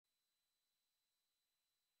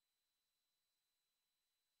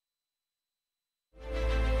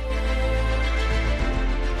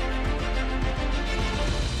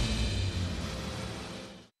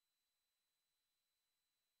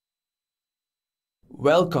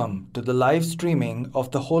Welcome to the live streaming of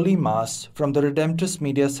the Holy Mass from the Redemptus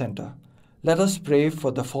Media Center. Let us pray for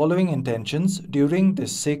the following intentions during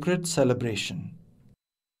this sacred celebration.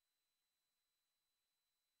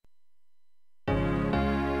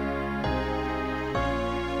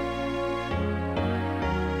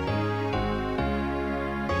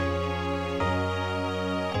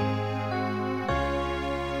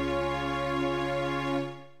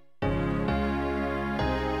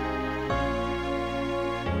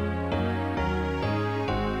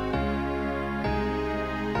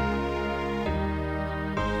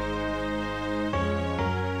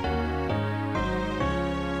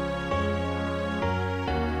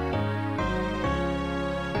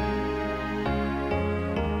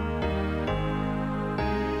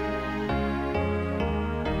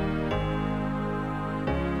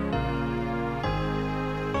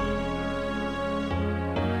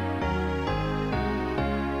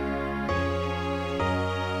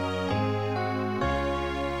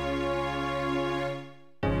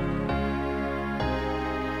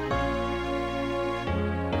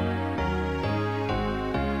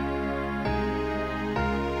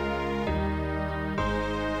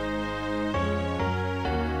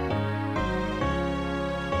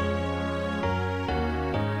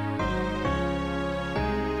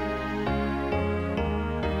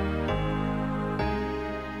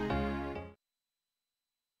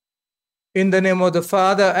 In the name of the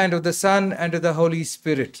Father, and of the Son, and of the Holy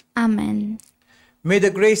Spirit. Amen. May the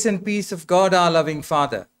grace and peace of God, our loving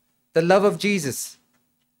Father, the love of Jesus,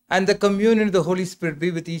 and the communion of the Holy Spirit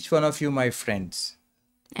be with each one of you, my friends.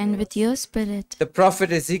 And with your spirit. The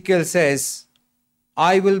prophet Ezekiel says,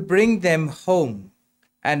 I will bring them home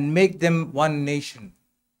and make them one nation.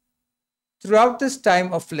 Throughout this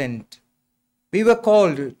time of Lent, we were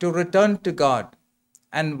called to return to God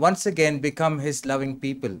and once again become His loving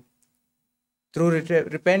people, through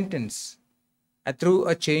repentance and through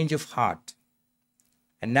a change of heart.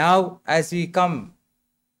 And now, as we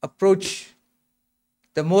approach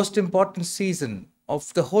the most important season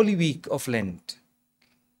of the Holy Week of Lent,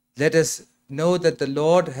 let us know that the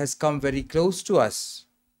Lord has come very close to us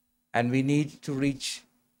and we need to reach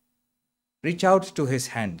out to His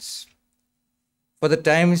hands. For the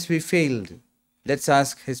times we failed, let's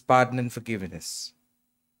ask His pardon and forgiveness.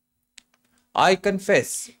 I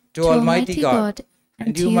confess to Almighty God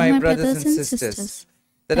and you, my brothers and sisters,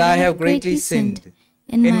 that I have greatly sinned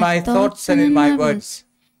in my thoughts and in my words,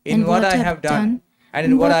 in what I have done and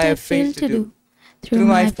in what I have failed to do, through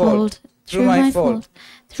my fault, through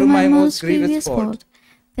my most grievous fault.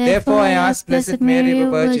 Therefore I ask Blessed Mary, the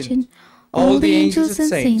Virgin, all the angels and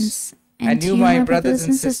saints, and you, my brothers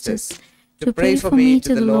and sisters, to pray for me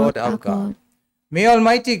to the Lord our God. May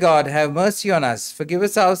Almighty God have mercy on us, forgive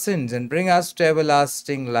us our sins, and bring us to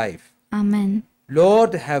everlasting life. Amen.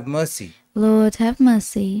 Lord, have mercy. Lord, have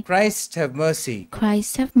mercy. Christ, have mercy.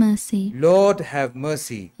 Christ, have mercy. Lord, have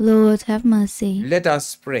mercy. Lord, have mercy. Let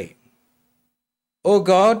us pray. O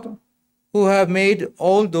God, who have made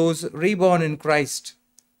all those reborn in Christ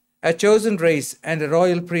a chosen race and a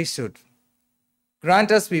royal priesthood,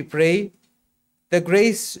 grant us, we pray, the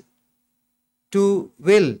grace to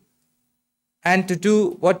will and to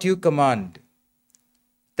do what you command,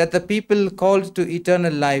 that the people called to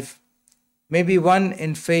eternal life may be one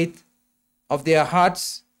in faith of their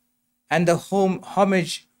hearts and the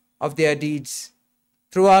homage of their deeds,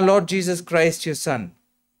 through our Lord Jesus Christ, your Son,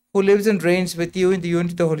 who lives and reigns with you in the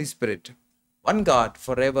unity of the Holy Spirit, one God,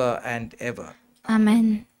 forever and ever.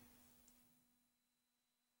 Amen.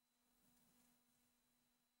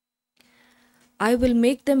 I will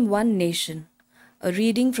make them one nation. A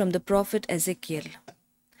reading from the prophet Ezekiel.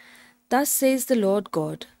 Thus says the Lord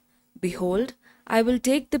God, Behold, I will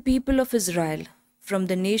take the people of Israel from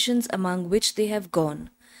the nations among which they have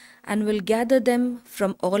gone, and will gather them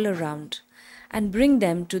from all around, and bring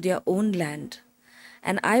them to their own land.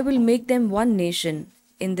 And I will make them one nation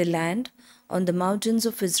in the land on the mountains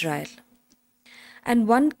of Israel. And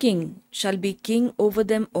one king shall be king over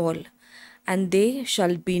them all, and they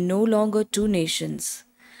shall be no longer two nations,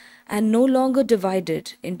 and no longer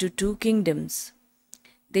divided into two kingdoms.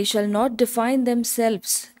 They shall not define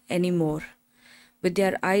themselves any more with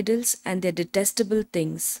their idols and their detestable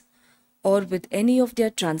things, or with any of their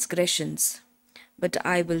transgressions. But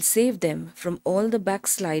I will save them from all the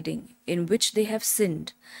backsliding in which they have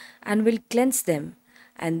sinned, and will cleanse them,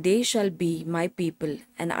 and they shall be my people,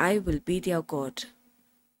 and I will be their God.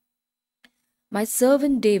 My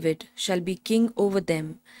servant David shall be king over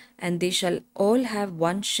them, and they shall all have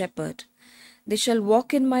one shepherd. They shall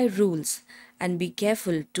walk in my rules, and be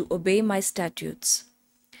careful to obey my statutes.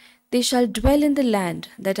 They shall dwell in the land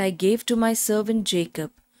that I gave to my servant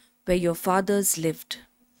Jacob, where your fathers lived.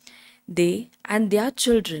 They and their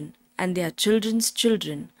children and their children's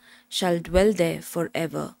children shall dwell there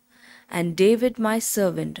forever, and David my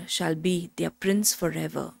servant shall be their prince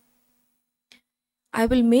forever. I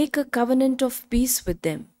will make a covenant of peace with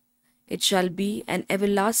them. It shall be an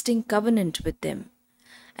everlasting covenant with them,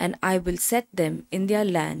 and I will set them in their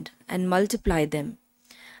land and multiply them,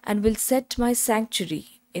 and will set my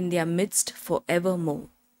sanctuary in their midst for evermore.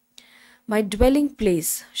 My dwelling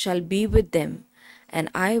place shall be with them, and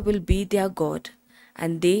I will be their God,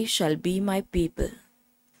 and they shall be my people.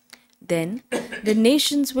 Then the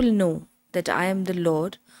nations will know that I am the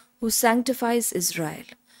Lord who sanctifies Israel,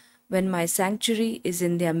 when my sanctuary is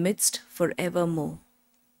in their midst for evermore.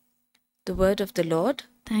 The word of the Lord.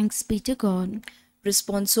 Thanks be to God.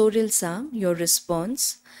 Responsorial Psalm, your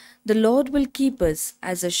response. The Lord will keep us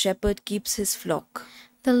as a shepherd keeps his flock.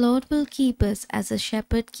 The Lord will keep us as a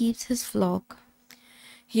shepherd keeps his flock.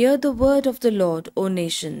 Hear the word of the Lord, O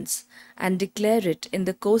nations, and declare it in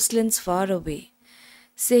the coastlands far away.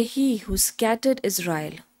 Say, he who scattered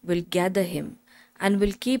Israel will gather him, and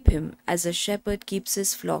will keep him as a shepherd keeps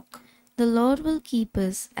his flock. The Lord will keep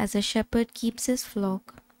us as a shepherd keeps his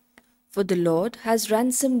flock. For the Lord has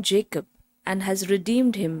ransomed Jacob, and has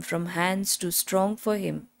redeemed him from hands too strong for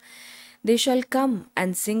him. They shall come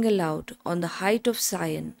and sing aloud on the height of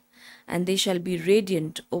Zion, and they shall be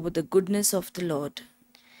radiant over the goodness of the Lord.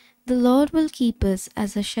 The Lord will keep us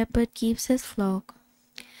as a shepherd keeps his flock.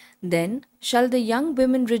 Then shall the young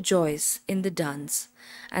women rejoice in the dance,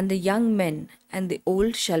 and the young men and the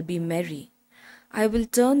old shall be merry. I will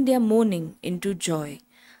turn their mourning into joy.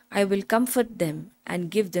 I will comfort them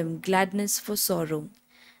and give them gladness for sorrow.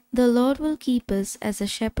 The Lord will keep us as a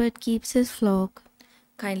shepherd keeps his flock.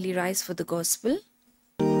 Kindly rise for the gospel.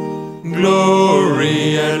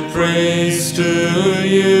 Glory and praise to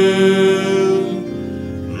you,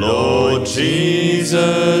 Lord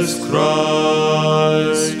Jesus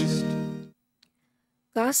Christ.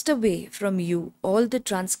 Cast away from you all the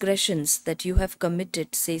transgressions that you have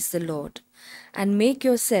committed, says the Lord, and make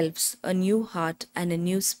yourselves a new heart and a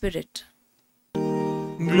new spirit.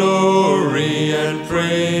 Glory and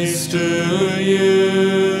praise to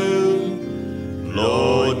you,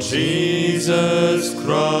 Lord Jesus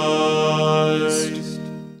Christ.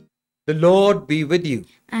 The Lord be with you.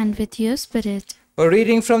 And with your spirit. A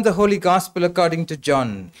reading from the Holy Gospel according to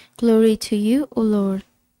John. Glory to you, O Lord.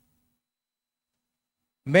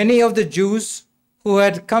 Many of the Jews who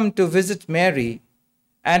had come to visit Mary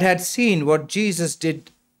and had seen what Jesus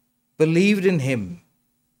did believed in him.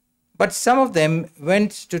 But some of them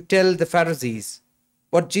went to tell the Pharisees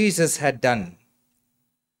what Jesus had done.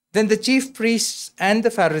 Then the chief priests and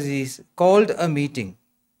the Pharisees called a meeting.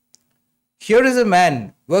 "Here is a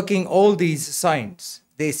man working all these signs,"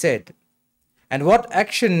 they said, "and what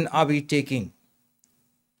action are we taking?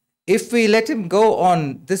 If we let him go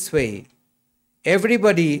on this way,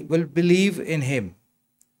 everybody will believe in him,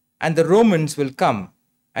 and the Romans will come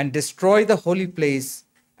and destroy the holy place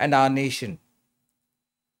and our nation."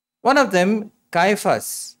 One of them,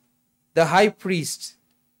 Caiaphas, the high priest,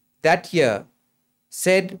 that year,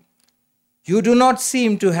 said, "You do not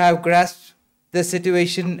seem to have grasped the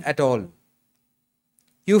situation at all.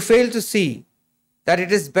 You fail to see that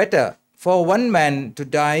it is better for one man to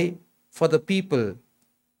die for the people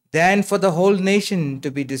than for the whole nation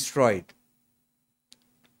to be destroyed."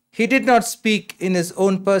 He did not speak in his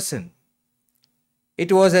own person.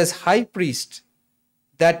 It was as high priest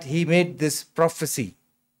that he made this prophecy,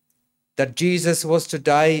 that Jesus was to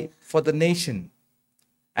die for the nation,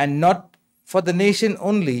 and not for the nation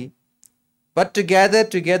only, but to gather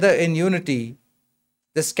together in unity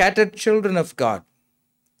the scattered children of God.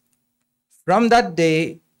 From that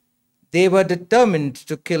day, they were determined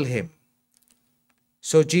to kill him.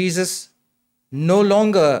 So Jesus no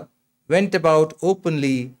longer went about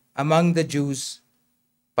openly among the Jews,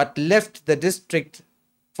 but left the district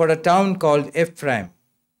for a town called Ephraim,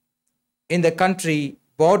 in the country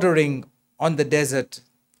bordering on the desert,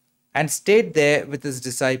 and stayed there with his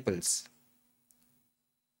disciples.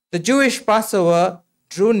 The Jewish Passover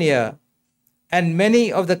drew near, and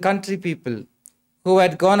many of the country people who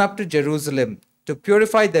had gone up to Jerusalem to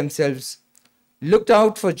purify themselves looked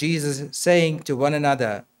out for Jesus, saying to one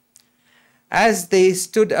another, as they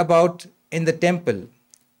stood about in the temple,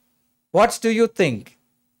 "What do you think?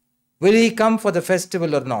 Will he come for the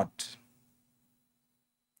festival or not?"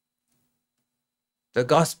 The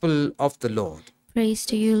Gospel of the Lord. Praise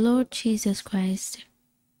to you, Lord Jesus Christ.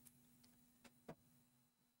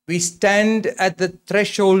 We stand at the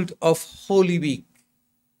threshold of Holy Week.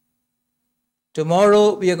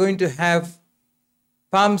 Tomorrow we are going to have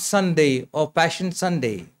Palm Sunday or Passion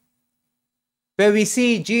Sunday, where we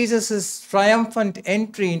see Jesus' triumphant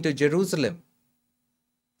entry into Jerusalem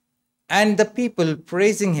and the people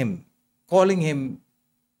praising him, calling him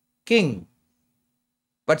king.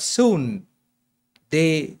 But soon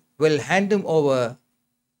they will hand him over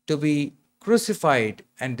to be crucified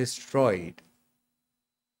and destroyed.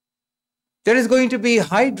 There is going to be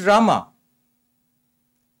high drama.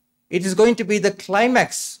 It is going to be the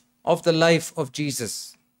climax of the life of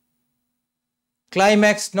Jesus.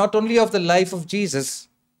 Climax not only of the life of Jesus,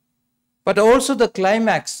 but also the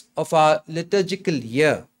climax of our liturgical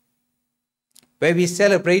year, where we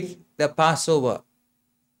celebrate the Passover.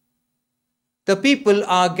 The people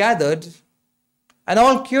are gathered and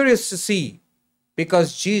all curious to see,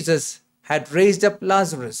 because Jesus had raised up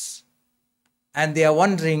Lazarus, and they are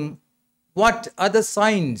wondering what other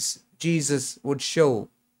signs Jesus would show.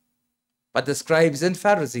 But the scribes and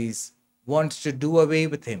Pharisees want to do away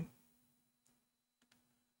with him.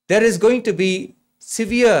 There is going to be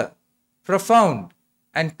severe, profound,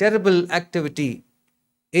 and terrible activity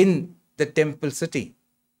in the temple city.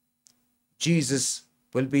 Jesus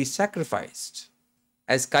will be sacrificed.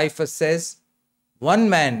 As Caiaphas says, one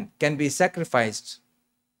man can be sacrificed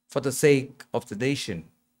for the sake of the nation,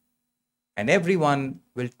 and everyone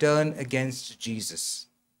will turn against Jesus.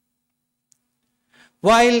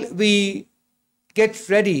 While we get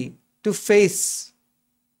ready to face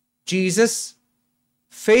Jesus,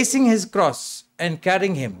 facing his cross and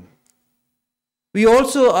carrying him, we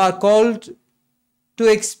also are called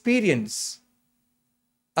to experience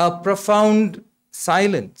a profound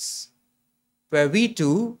silence, where we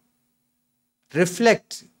too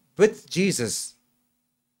reflect with Jesus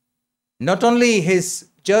not only his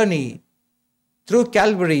journey through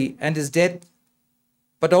Calvary and his death,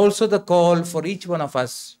 but also the call for each one of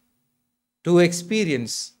us to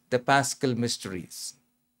experience the Paschal mysteries.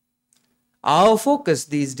 Our focus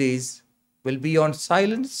these days will be on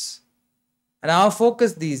silence, and our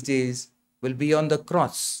focus these days will be on the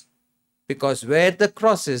cross, because where the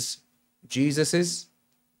cross is, Jesus is.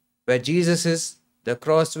 Where Jesus is, the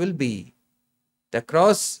cross will be. The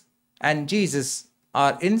cross and Jesus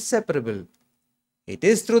are inseparable. It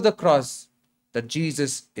is through the cross that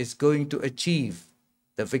Jesus is going to achieve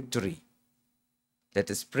the victory.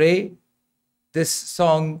 Let us pray this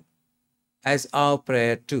song as our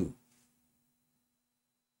prayer too.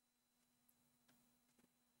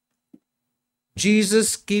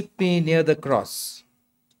 Jesus, keep me near the cross.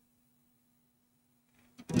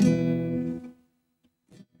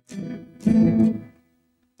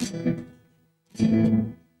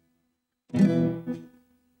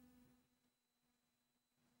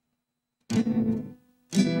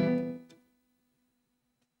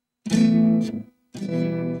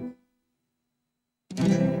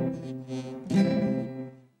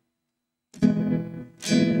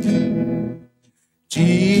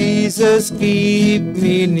 Jesus, keep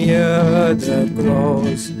me near the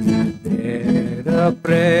cross, there a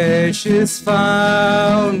precious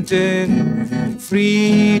fountain,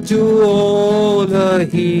 free to all a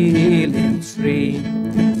healing stream,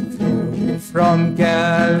 flow from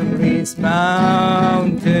Calvary's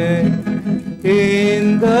mountain.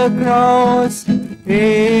 In the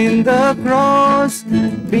cross,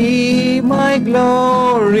 be my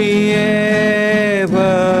glory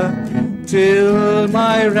ever, till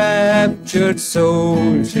my raptured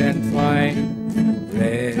soul shall find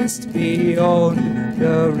rest beyond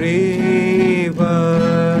the river.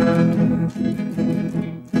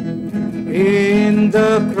 In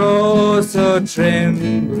the cross a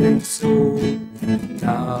trembling soul,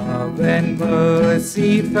 love and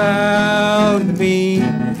mercy found me.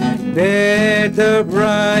 There the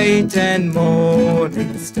bright and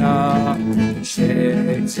morning star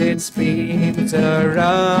sheds its beams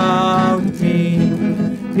around me.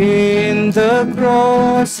 In the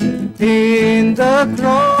cross,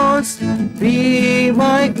 be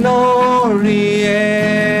my glory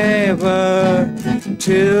ever,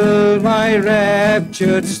 till my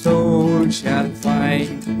raptured soul shall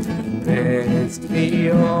find rest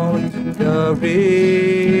beyond the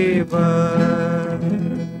river.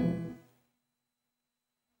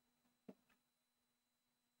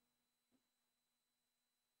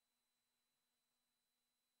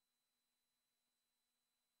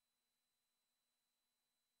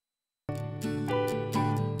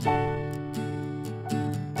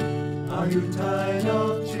 Are you tired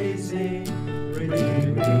of chasing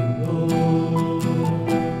rainbows?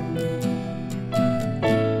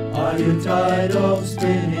 Are you tired of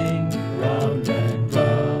spinning round and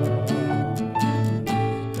round?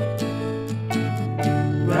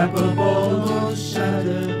 Grab a ball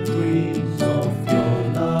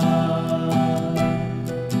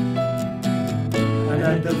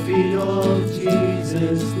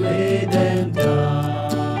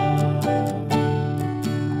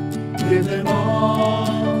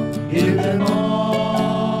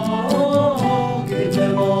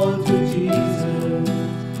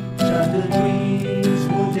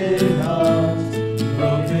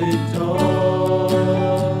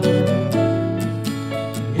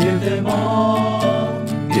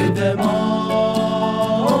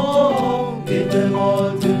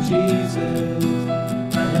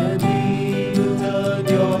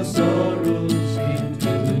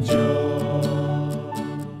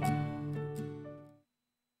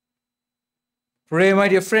Pray, my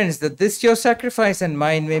dear friends, that this your sacrifice and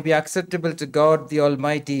mine may be acceptable to God, the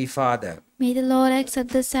Almighty Father. May the Lord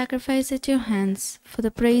accept this sacrifice at your hands, for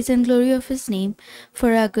the praise and glory of his name,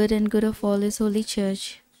 for our good and good of all his holy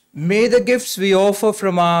church. May the gifts we offer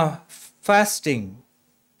from our fasting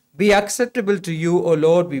be acceptable to you, O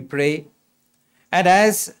Lord, we pray, and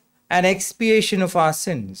as an expiation of our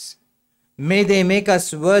sins, may they make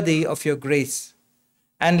us worthy of your grace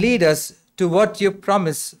and lead us to what you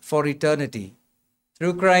promise for eternity.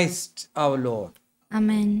 Through Christ our Lord.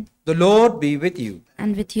 Amen. The Lord be with you.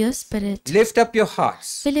 And with your spirit, Lift up your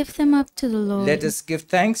hearts. we lift them up to the Lord. Let us give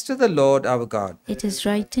thanks to the Lord our God. It is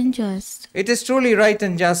right and just. It is truly right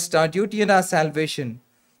and just, our duty and our salvation,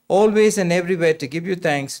 always and everywhere to give you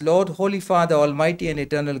thanks, Lord, Holy Father, Almighty and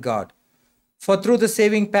eternal God. For through the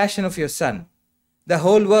saving passion of your Son, the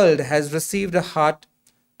whole world has received a heart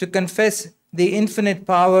to confess the infinite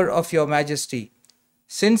power of your majesty,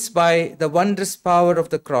 since by the wondrous power of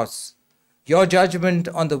the cross, your judgment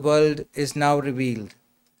on the world is now revealed,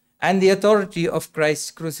 and the authority of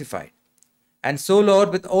Christ crucified. And so, Lord,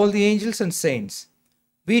 with all the angels and saints,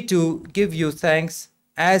 we too give you thanks,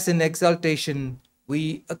 as in exaltation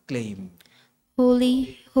we acclaim.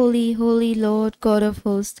 Holy, holy, holy Lord God of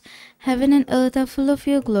hosts, heaven and earth are full of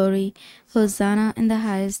your glory. Hosanna in the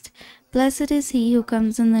highest. Blessed is he who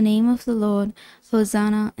comes in the name of the Lord.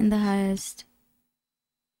 Hosanna in the highest.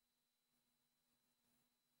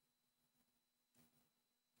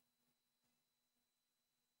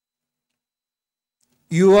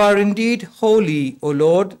 You are indeed holy, O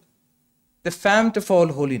Lord, the fount of all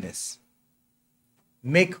holiness.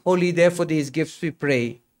 Make holy, therefore, these gifts, we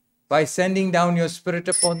pray, by sending down your Spirit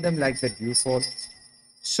upon them like the dewfall,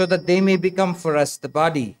 so that they may become for us the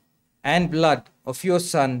body and blood of your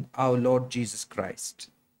Son, our Lord Jesus Christ.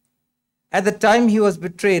 At the time he was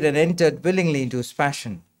betrayed and entered willingly into his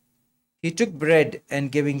passion, he took bread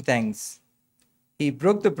and giving thanks, he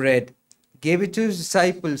broke the bread, gave it to his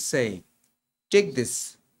disciples, saying, "Take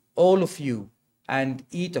this, all of you, and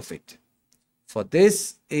eat of it. For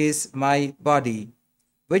this is my body,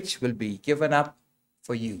 which will be given up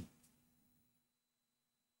for you."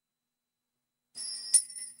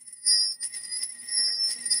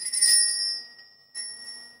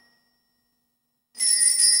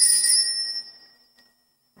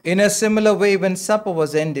 In a similar way, when supper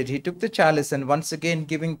was ended, he took the chalice and once again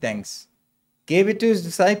giving thanks, gave it to his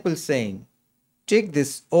disciples, saying, "Take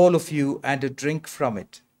this, all of you, and drink from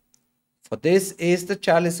it. For this is the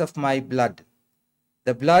chalice of my blood,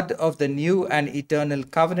 the blood of the new and eternal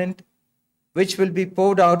covenant, which will be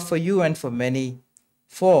poured out for you and for many,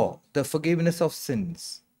 for the forgiveness of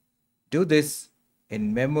sins. Do this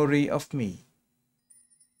in memory of me."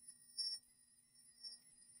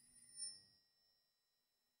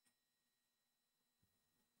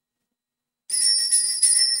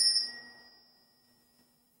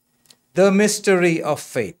 The mystery of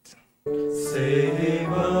faith.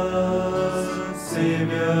 Save us,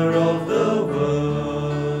 Savior of the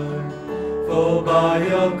world, for by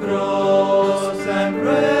your cross and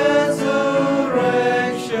resurrection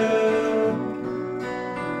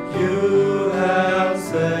you have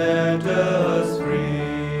set us free.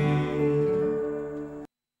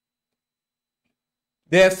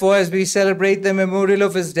 Therefore, as we celebrate the memorial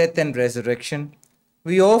of his death and resurrection,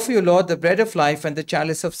 we offer you, Lord, the bread of life and the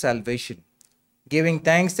chalice of salvation, giving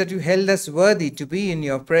thanks that you held us worthy to be in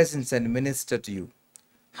your presence and minister to you.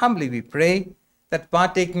 Humbly we pray that,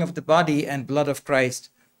 partaking of the body and blood of Christ,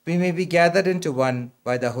 we may be gathered into one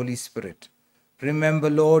by the Holy Spirit. Remember,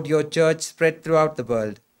 Lord, your church spread throughout the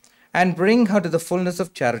world, and bring her to the fullness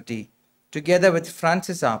of charity, together with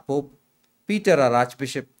Francis our Pope, Peter our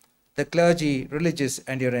Archbishop, the clergy, religious,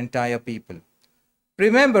 and your entire people.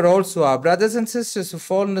 Remember also our brothers and sisters who have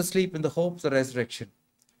fallen asleep in the hope of the resurrection,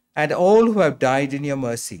 and all who have died in your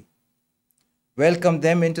mercy. Welcome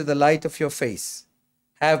them into the light of your face.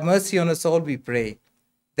 Have mercy on us all, we pray,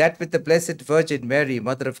 that with the Blessed Virgin Mary,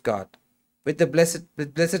 Mother of God, with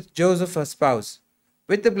blessed Joseph, her spouse,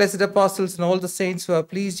 with the blessed apostles and all the saints who have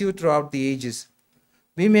pleased you throughout the ages,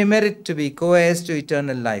 we may merit to be co-heirs to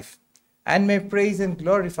eternal life, and may praise and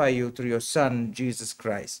glorify you through your Son, Jesus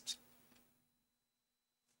Christ.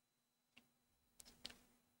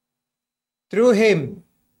 Through him,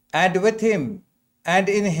 and with him, and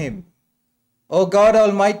in him, O God,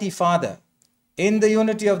 Almighty Father, in the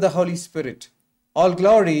unity of the Holy Spirit, all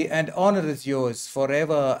glory and honor is yours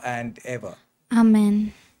forever and ever.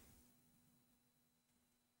 Amen.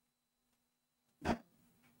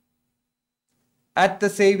 At the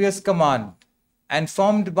Saviour's command, and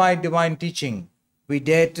formed by divine teaching, we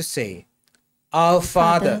dare to say, Our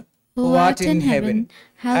Father, who art in heaven,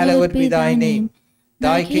 hallowed be thy name.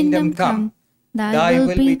 Thy kingdom come, thy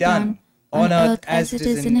will be done, on earth as it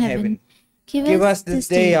is in heaven. Give us this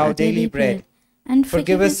day our daily bread, and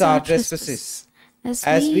forgive us our trespasses,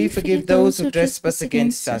 as we forgive those who trespass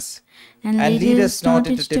against us. And lead us not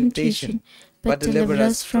into temptation, but deliver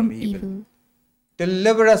us from evil.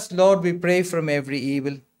 Deliver us, Lord, we pray, from every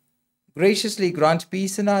evil. Graciously grant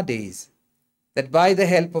peace in our days, that by the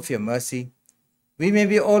help of your mercy, we may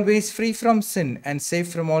be always free from sin and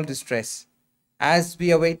safe from all distress, as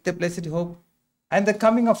we await the blessed hope and the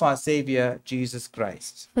coming of our Saviour, Jesus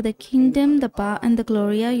Christ. For the kingdom, the power, and the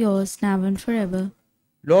glory are yours, now and forever.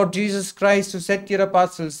 Lord Jesus Christ, who said to your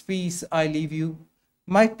apostles, "Peace I leave you,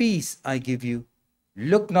 my peace I give you,"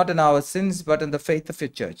 look not on our sins, but on the faith of your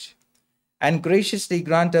church, and graciously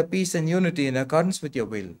grant her peace and unity in accordance with your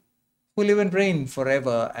will, who live and reign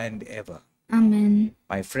forever and ever. Amen.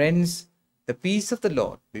 My friends, the peace of the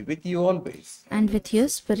Lord be with you always. And with your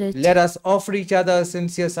spirit. Let us offer each other a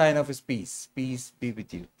sincere sign of his peace. Peace be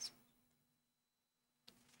with you.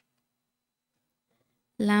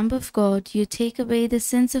 Lamb of God, you take away the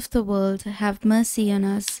sins of the world, have mercy on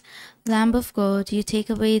us. Lamb of God, you take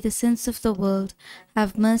away the sins of the world,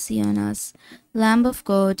 have mercy on us. Lamb of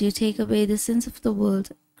God, you take away the sins of the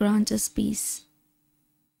world, grant us peace.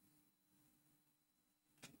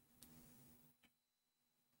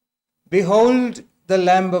 Behold the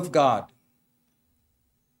Lamb of God.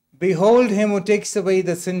 Behold him who takes away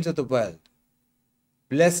the sins of the world.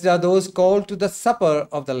 Blessed are those called to the supper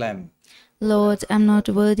of the Lamb. Lord, I am not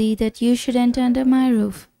worthy that you should enter under my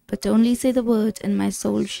roof, but only say the word, and my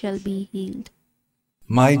soul shall be healed.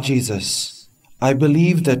 My Jesus, I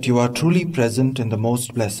believe that you are truly present in the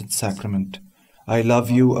most blessed sacrament. I love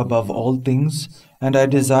you above all things, and I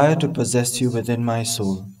desire to possess you within my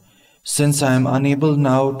soul. Since I am unable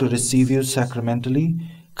now to receive you sacramentally,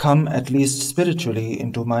 come at least spiritually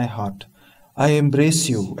into my heart. I embrace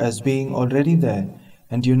you as being already there,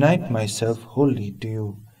 and unite myself wholly to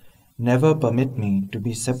you. Never permit me to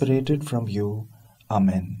be separated from you.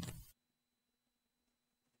 Amen.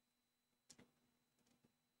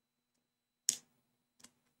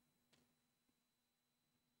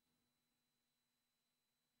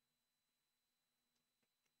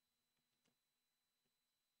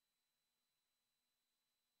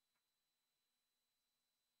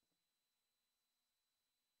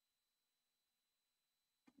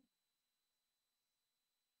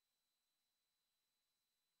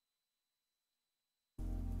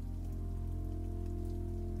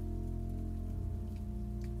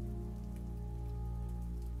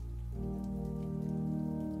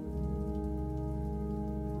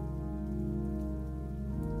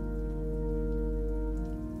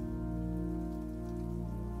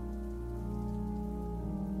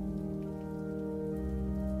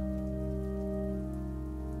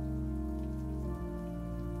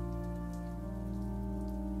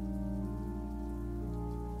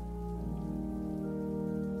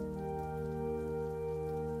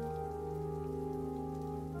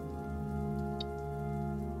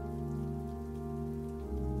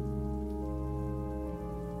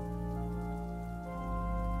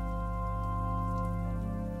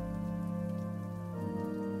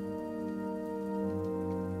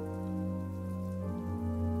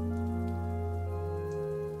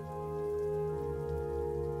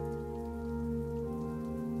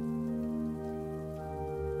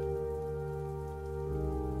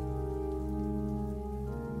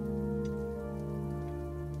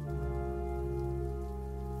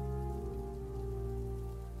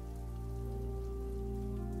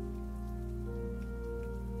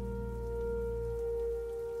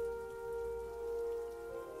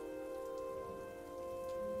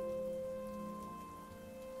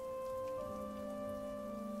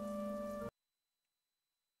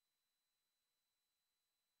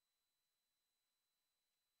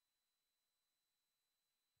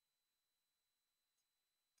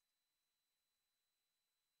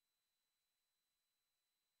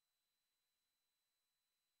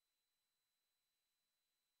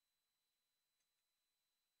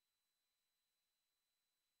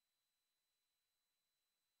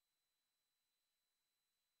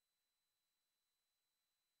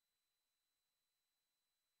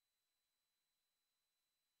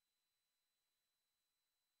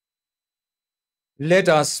 Let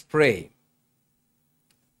us pray.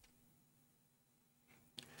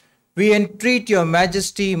 We entreat your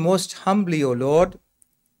majesty most humbly, O Lord,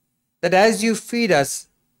 that as you feed us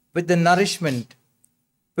with the nourishment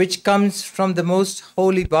which comes from the most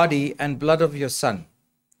holy body and blood of your Son,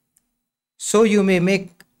 so you may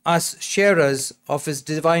make us sharers of his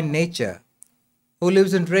divine nature, who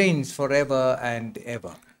lives and reigns forever and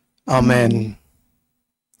ever. Amen.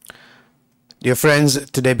 Dear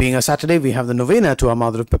friends, today being a Saturday, we have the novena to our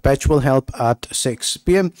Mother of Perpetual Help at 6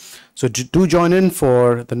 p.m. So do join in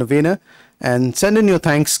for the novena and send in your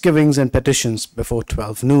thanksgivings and petitions before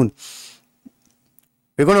 12 noon.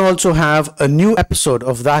 We're going to also have a new episode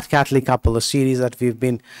of That Catholic Couple, a series that we've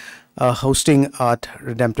been hosting at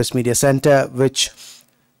Redemptorist Media Center, which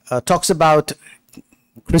talks about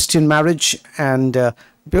Christian marriage and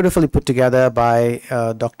beautifully put together by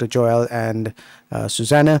Dr. Joel and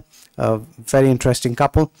Susanna, a very interesting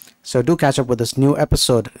couple. So do catch up with this new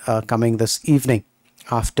episode coming this evening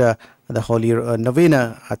after the Holy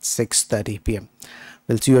Novena at 6:30 p.m.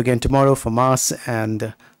 We'll see you again tomorrow for Mass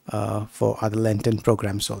and for other Lenten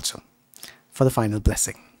programs also. For the final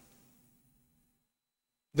blessing.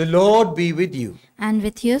 The Lord be with you. And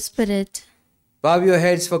with your spirit. Bow your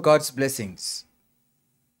heads for God's blessings.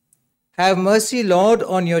 Have mercy, Lord,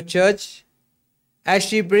 on your church as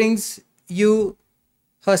she brings you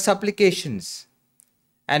her supplications,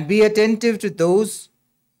 and be attentive to those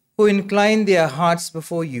who incline their hearts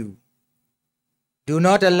before you. Do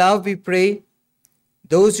not allow, we pray,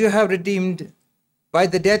 those you have redeemed by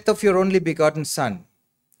the death of your only begotten Son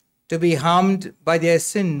to be harmed by their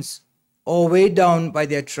sins or weighed down by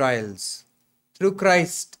their trials. Through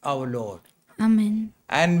Christ our Lord. Amen.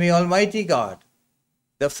 And may Almighty God,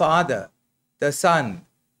 the Father, the Son,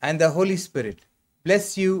 and the Holy Spirit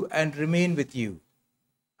bless you and remain with you.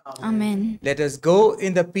 Amen. Let us go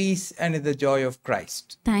in the peace and in the joy of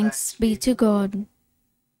Christ. Thanks be to God.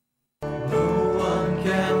 No one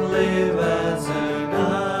can live as an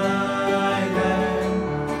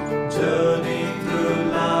island, journeying through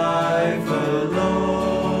life alone.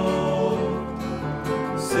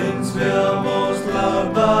 Since we are